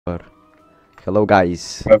Hello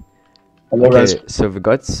guys. Hello guys. Okay, so we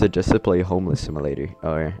got suggested to play Homeless Simulator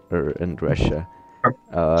or in Russia.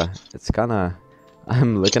 It's kinda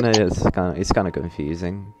I'm looking at it, it's kinda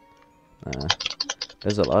confusing.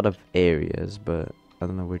 There's a lot of areas, but I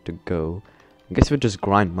don't know where to go. I guess we just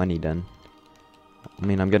grind money then. I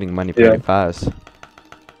mean, I'm getting money pretty fast.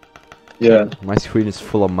 Yeah. My screen is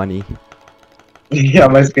full of money. Yeah,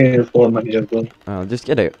 my screen is full of money as well. Just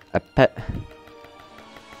get a pet.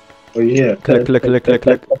 Oh yeah. Click.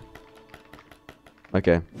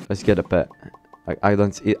 Okay, let's get a pet. I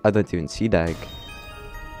don't even see that.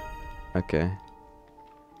 Okay.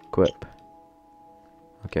 Equip.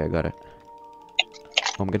 Okay, I got it.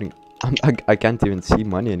 I can't even see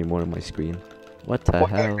money anymore on my screen. What the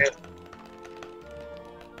hell?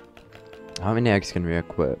 How many eggs can we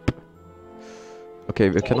equip? Okay,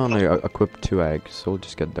 we can only equip 2 eggs, so we'll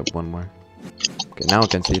just get that one more. Okay, now I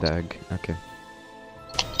can see the egg. Okay.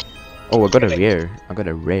 Oh, I got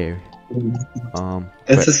a rare.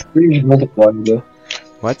 It's a strange multiplier though.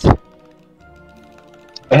 What?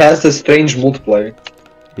 It has a strange multiplier.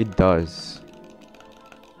 It does.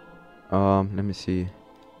 Let me see.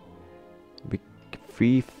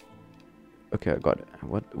 Free. Okay, I got it.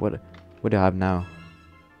 What do I have now?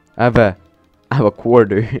 I have a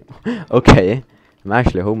quarter. Okay, I'm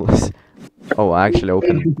actually homeless. Oh, I actually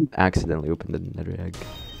accidentally opened another egg.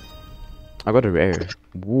 I got a rare.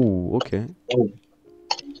 Woo, okay. Oh.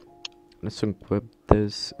 Let's equip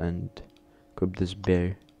this and equip this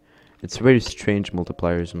bear. It's very strange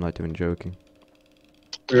multipliers, I'm not even joking.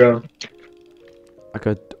 Yeah. I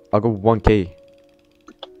got 1k.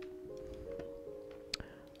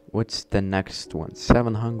 What's the next one?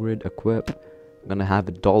 700 equip. I'm gonna have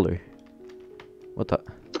 $1. What the?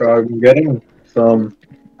 I'm getting some.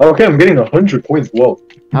 Okay, I'm getting 100 points. Whoa.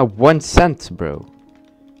 1 cent, bro.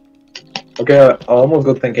 Okay, I almost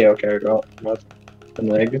got 10k. Okay, I got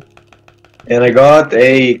an egg. And I got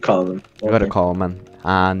a common. You gotta call, man.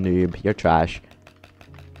 Ah, noob, you're trash.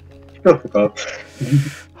 Shut the fuck up.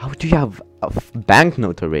 How do you have a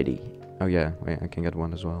banknote already? Oh yeah, wait, I can get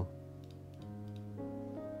one as well.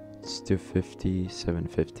 It's 250,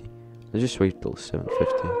 750. Let's just wait till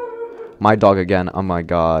 750. My dog again, oh my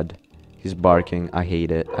god. He's barking, I hate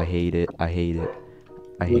it, I hate it, I hate it.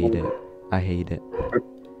 I hate it, I hate it.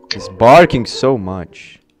 He's barking so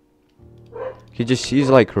much. He just sees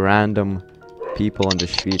like random people on the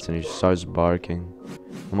streets and he just starts barking.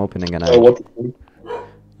 I'm opening an egg.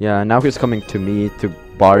 Yeah, now he's coming to me to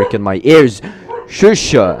bark in my ears.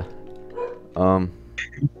 Shusha!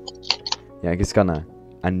 Yeah, he's kinda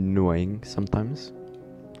annoying sometimes.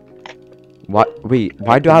 What? Wait,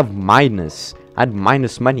 why do I have minus? I had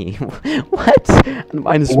minus money. What? I had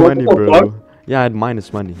minus money, bro. Yeah, I had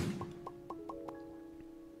minus money.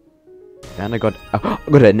 And I got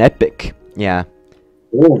an epic. Yeah.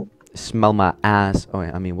 Oh. Smell my ass. Oh,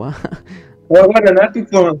 yeah, I mean, what? Well, I got an epic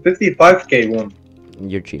for 55k one.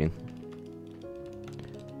 You're cheating.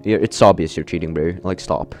 It's obvious you're cheating, bro. Like,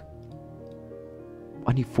 stop.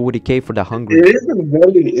 I need 40k for the hungry. It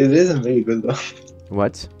isn't very good though.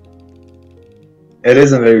 What? It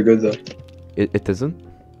isn't very good though. It isn't?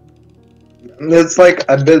 It's like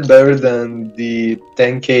a bit better than the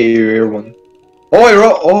 10k rare one.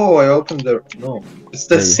 Oh, I opened the. No, it's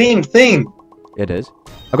the same thing. It is.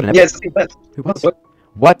 I got an epic. Yeah, it's the same pet.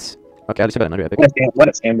 What? Okay, at least I got another epic. What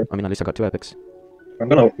a scammer. I mean, at least I got 2 epics. I'm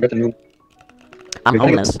gonna get a new. I'm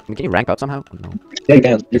homeless. Can you rank up somehow? No. Yeah, you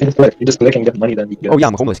can. You can click. You just click and get money. Then you get. Oh yeah,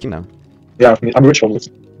 I'm a homeless king now. Yeah, I'm rich homeless.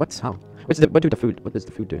 What? How? What do the food? What does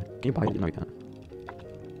the food do? Can you buy it? No, you can't.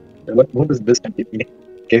 What does this give me?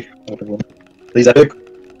 Okay. Please epic.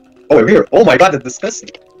 Oh, we're here. Oh my god, that's disgusting.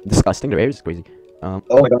 Disgusting. The air is crazy. Oh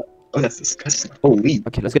my god. Oh, that's disgusting. Holy.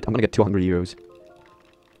 Okay, I'm gonna get 200 euros.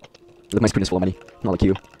 Look, my screen is full of money. Not like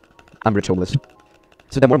you. I'm rich homeless.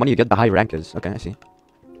 So the more money you get, the higher rank is. Okay, I see.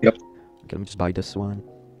 Yep. Okay, let me just buy this one.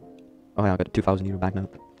 Oh yeah, I got a 2,000 euro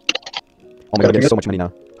banknote. Oh my god, I get so much money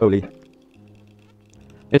now. Holy.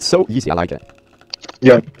 It's so easy, I like it.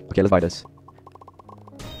 Yeah. Okay, let's buy this.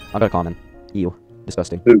 I got a common. Ew.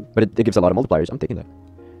 Disgusting. Ew. But it gives a lot of multipliers. I'm taking that.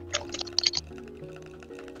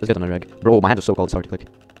 Let's get another egg. Bro, my hand is so cold, it's hard to click.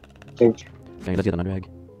 Okay, let's get another egg.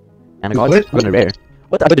 And I got a rare.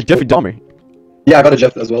 What? I got a Jeffrey Dahmer. Yeah, I got a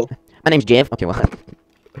Jeff as well. My name's Jeff. Okay, well.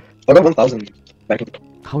 I got 1,000 back.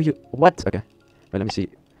 How you? What? Okay. Wait, let me see.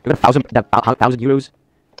 You got 1,000 euros?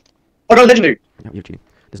 I got a legendary. No, you're cheating.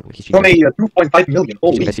 He's From cheating. a 2.5 million.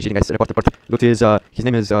 Holy. He's cheating, guys. Report. Go to his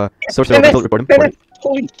name is Sorcerer Report. Report him.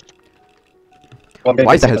 Holy.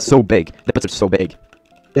 Why is the head so big? The pits are so big.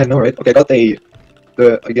 Yeah, no, right? Okay, I got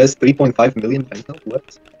I guess 3.5 million banknote.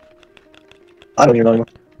 What? I don't even know anymore.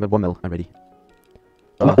 I'm at 1 mil already.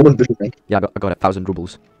 How much did you think? Yeah, I got 1,000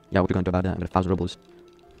 rubles. Yeah, what are you going to do about that? I got 1,000 rubles.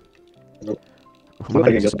 Nope. Oh, my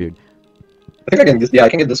money just disappeared. I think I can get. Yeah, I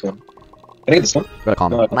can get this one. Can I get this one? Got a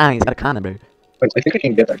comment. No, I can't. Nice, got a comment, bro. Wait, I think I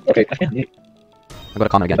can get that. Okay, I can. I got a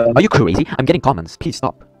comment again. Are you crazy? I'm getting comments. Please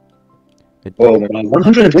stop. Oh my god,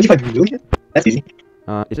 125 million? That's easy.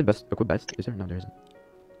 Is it best? Equip best? Is there? No, there isn't.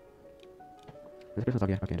 Is the person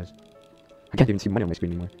talking? Okay, it is. I can't even see money on my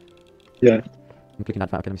screen anymore. Yeah. I'm clicking that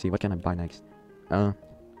fat. Okay, let me see. What can I buy next? 7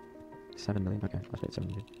 million. Okay, let's wait 7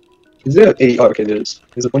 million. Is there a? Oh, okay, there is.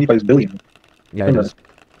 There's a 25 billion. Yeah, it is.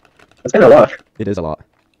 That's kind of a lot. It is a lot.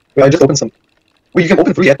 Wait, I just opened some. Wait, you can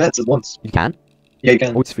open 3 at once at once. You can? Yeah, you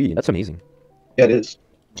can. Oh, it's free. That's amazing. Yeah, it is.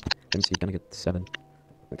 Let me see. Can I get 7?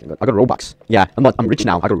 Okay, I got Robux. Yeah, I'm rich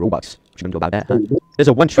now. I got Robux. What you gonna do about that? Huh? There's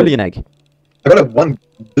a 1 trillion egg. I got a 1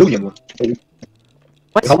 billion one.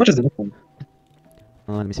 What? How much is this one?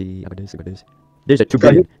 Let me see. I got this. I got this. There's a 2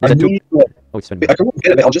 billion. There's a 2. Oh, it's 7 Wait, I can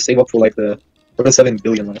get it. I'll just save up for like the 7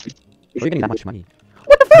 billion one. Where are you getting that much money?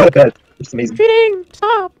 Not bad. It's amazing. Cheating!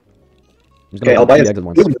 Stop! Okay, I'll buy it.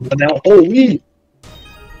 But now, holy!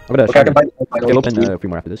 Okay, I can buy it. Okay, I'll open 3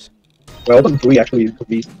 more after this. Well, I'll open 3 actually, at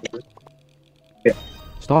least. Yeah.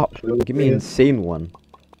 Stop! Give me an insane one.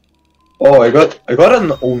 Oh, I got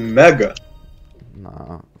an Omega.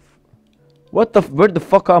 Nah. What the? Where the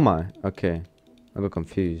fuck am I? Okay, I got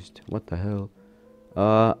confused. What the hell?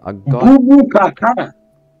 I got. Boo boo kaka.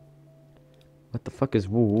 What the fuck is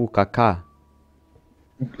woo woo kaka?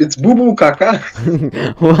 It's boo boo kaka.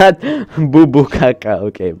 What? Boo boo kaka.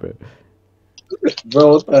 Okay, bro.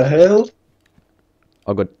 Bro, what the hell?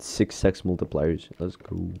 I got 6 sex multipliers. Let's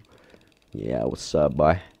go. Yeah, what's up,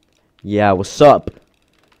 boy? Yeah, what's up?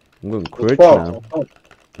 I'm going rich now.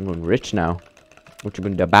 I'm going rich now. What you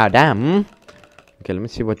gonna do about that, hmm? Okay, let me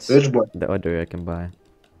see what's the other I can buy.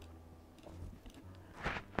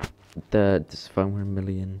 This 500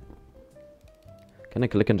 million. Can I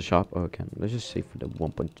click in the shop? Oh, I can. Let's just save for the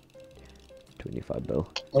 1.25 bill.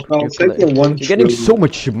 Okay, I'll take the 1 You're getting so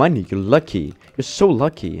much money. You're lucky. You're so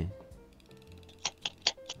lucky.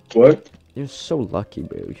 What? You're so lucky,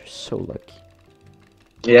 bro. You're so lucky.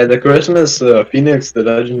 Yeah, the Christmas Phoenix, the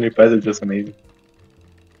legendary pet is just amazing.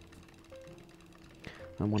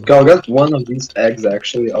 Okay, I'll get one of these eggs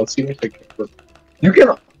actually. I'll see if I can put. You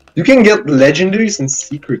can get legendaries and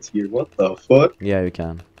secrets here. What the fuck? Yeah, you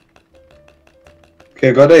can. Okay,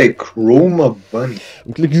 I got a Chroma Bunny.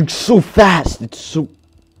 It's clicking so fast. It's so.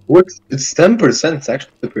 Works. It's 10%. It's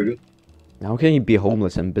actually pretty good. How can you be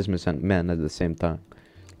homeless and businessman at the same time?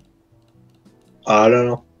 I don't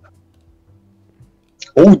know.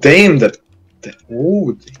 Oh damn!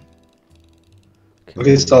 Oh. Damn.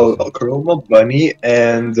 Okay, so a Chroma Bunny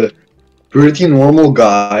and pretty normal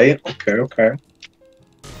guy. Okay, okay.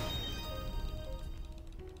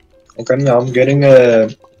 Okay, now I'm getting a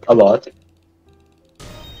lot.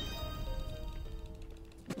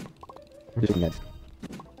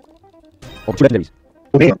 Oh, 2 legendaries.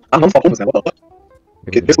 Oh damn! I'm not homeless now. What the fuck?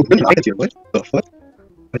 Okay, this was really items here. What the fuck?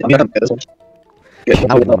 I mean, I can get this one.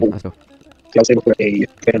 Let's go. See, I'll save it for a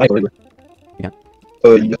item later. Yeah.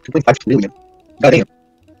 2.5 trillion. God damn.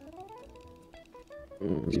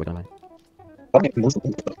 Let's see what I like. Okay, most of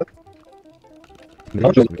them. What the fuck? How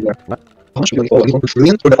much What? How much do you want? 1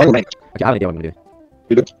 trillion for the final rank? Okay, I have an idea what I'm gonna do.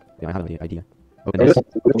 You do? Yeah, I have an idea. Open this.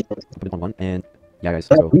 Put it on 1 and yeah, guys.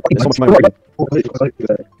 So there's so much money. Look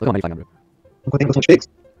how many flying, bro. Let's see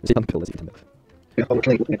some pill. Let's eat some pill.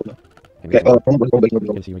 okay, Okay,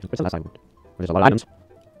 see, where's the last item? There's a lot of items.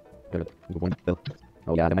 Good. 1 bill.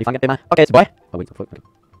 Oh yeah, the money flying up there, man. Okay, it's a boy. Oh wait, okay.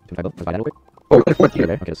 25 bill. Let's buy that real quick. Okay,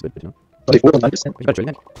 there. Okay, that's good. Good to know. You got a trade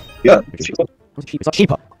next. Yeah, it's cheaper. It's cheap. It's not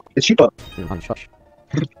cheaper. It's cheaper. Shush.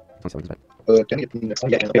 Don't sell this back. Can I get the next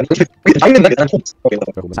one? Yeah, wait, I'm in nuggets and I'm homeless. Okay, You're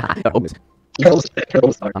homeless. I'm homeless. I'm a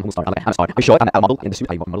star. I'm a star. Are you sure? I'm a model in the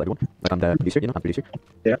suit. I model everyone. Like I'm the producer, you know? I'm the producer.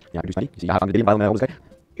 Yeah. Yeah, I produce money. You see, I'm the billion violin homeless guy.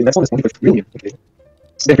 Okay, next one is 25 million. Okay.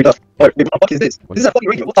 Stay free up. Alright, wait, what the fuck is this? This is a fucking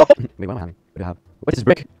radio. What the fuck? Wait, what am I having? What do I have? What is this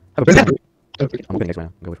brick? I have a brick. I'm opening next right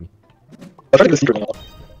now. Go with me. I'll try to get the secret now.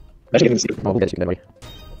 Imagine getting the secret. Oh, we'll get it. You can get it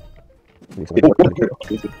Wait, ready.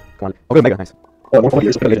 Come on. Okay, mega. Nice. Oh, more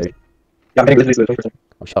years. Yeah, I'm getting this. Oh,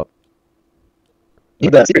 shut up.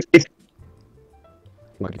 Need the secret. Please.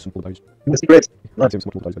 I'm gonna get some pull dice. Give me the secret. Give me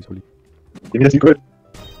some pull dice, holy. Give me the secret.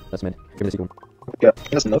 That's mid. Give me the secret one. Yeah,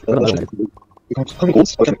 that's enough. How many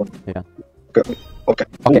golds? Okay. Yeah. Okay. Okay.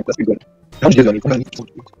 That's good. How much do you need?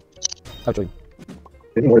 I'll show you.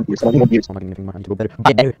 Give me more beers. I need more beers. I'm not getting anything more. I need to go better.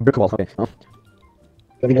 Get better. Brick wall. Okay. Oh.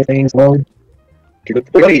 Let me know things, well. Okay, good.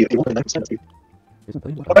 Wait, you open 9%. Isn't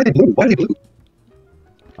billion? Why are they blue? Why are they blue?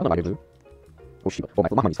 I don't know why you're blue. Oh shit. Oh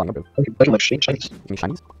my money's flying up, bro. Okay, better like Chinese. Give me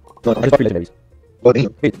shinies? No, Oh, there's 3 legendaries. oh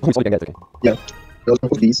damn. Wait, oh, sorry, I get it, okay. I'll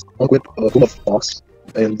equip these. I'll equip Boom of Fox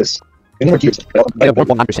and this. Any more gears? I got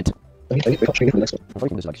 1.9%. I need to change it for the next one. I'm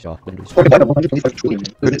fighting this like Shaw. Legendaries. Okay, buy the 125 trillion.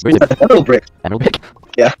 Where is That little brick. Emerald pick?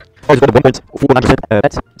 Yeah. Oh, it's got the 1.49%.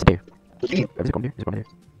 That's it's there. Damn. Is it on there? Is it on there?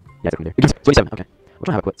 Yeah, it's on there. It gives 27. Okay. Which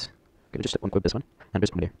one have I equipped? Okay, just equip this one. And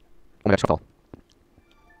this one there. Oh my gosh, so tall.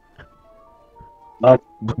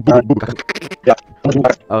 Yeah.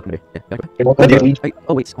 Oh, come here. Yeah, okay. Okay, well, dear. Wait,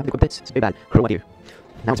 oh wait, I have to equip this. It's very bad. Chroma deer.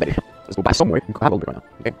 Now it's better. Let's go buy somewhere. I have all the right now.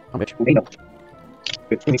 Okay, I'm rich. Okay, no.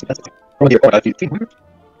 Good, we need some plastic. Oh dear, I feel clean.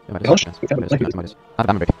 Yeah, I have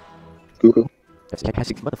diamond break. Cool, cool. That's yeah,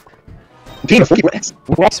 6. What the fuck? Damn, 40 racks.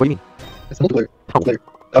 What do you mean? That's a multiplayer. How? Multiplayer.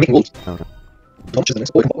 I'm making wolves. Oh, okay. How much is the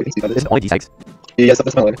next boy? What do This is only D6. Yeah,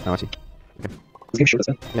 that's my line. Oh, I see. This game shows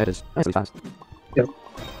us. Yeah, it is. Nicely fast. Oh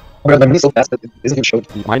my god, my money's so fast that it isn't even showed.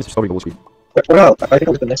 Mine's slowly gold speed. Wait, well, I think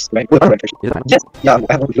I was the next rank. Well, I'm rank actually. Is it final? Yes. Yeah,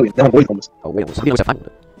 I have 1 billion. Now I'm boiling almost. Oh, wait, something else I find.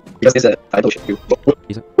 Because it's a title shit too.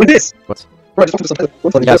 Is it? What is this? What's? Bro, I just talked to some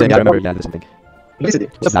title. Yeah, I remember. Yeah, there's something. What is it?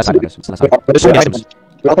 It's the last time, I guess. It's the last time. There's so many items.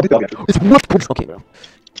 I'll complete the obby after. It's what? Okay, bro.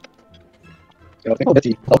 Yeah, I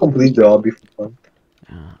think I'll complete the obby for fun.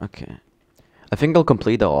 Okay. I think I'll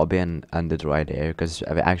complete the obby and end it right there because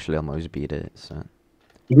I've actually almost beat it. So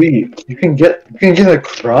Wait, you can get a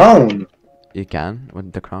crown. you can.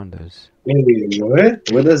 What the crown does? Wait, what?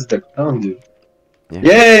 What does the crown do? Yeah.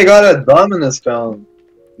 Yay, got a dominus crown.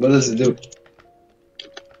 What does it do?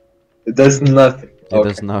 It does nothing. It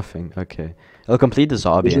does nothing. Okay. I'll complete this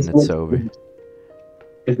obby and it's over.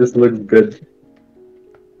 It just looks good.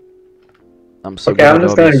 I'm so Okay, good I'm at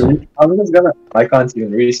just obbies. gonna. I can't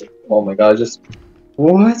even reset. Oh my god, just.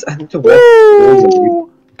 What? I need to buy.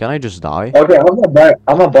 Woo! Can I just die? Okay, I'm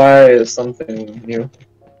gonna buy something new.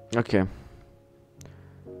 Okay.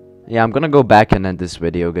 Yeah, I'm gonna go back and end this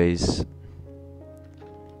video, guys.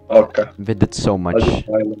 Okay. We did so I'll much. just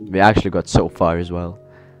buy them. We actually got so far as well.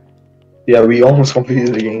 Yeah, we almost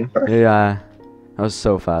completed the game. Yeah, that was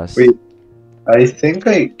so fast. Wait. I think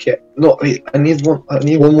I can. No, wait. I need one. I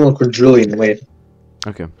need 1 more quadrillion. Wait.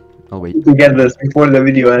 Okay, I'll wait. We can get this before the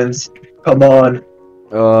video ends. Come on.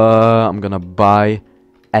 I'm gonna buy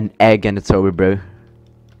an egg and it's over, bro.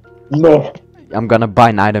 No. I'm gonna buy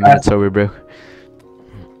an item and it's over, bro.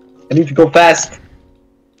 I need to go fast.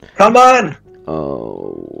 Come on.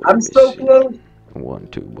 Oh. I'm so close. 1,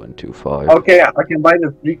 2, 1, 2, 5. Okay, I can buy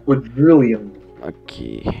the 3 quadrillion.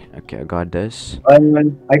 Okay, I got this. I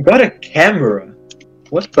got a camera.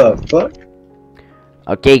 What the fuck?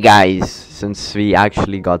 Okay, guys, since we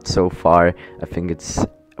actually got so far, I think it's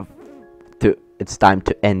time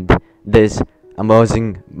to end this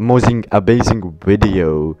amazing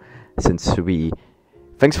video. Since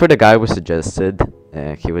thanks for the guy who suggested.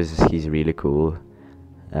 He's really cool.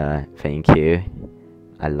 Thank you.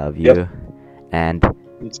 I love you. Yep. And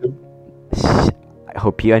Me too. I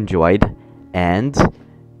hope you enjoyed. And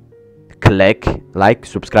click like,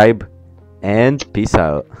 subscribe, and peace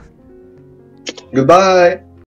out. Goodbye.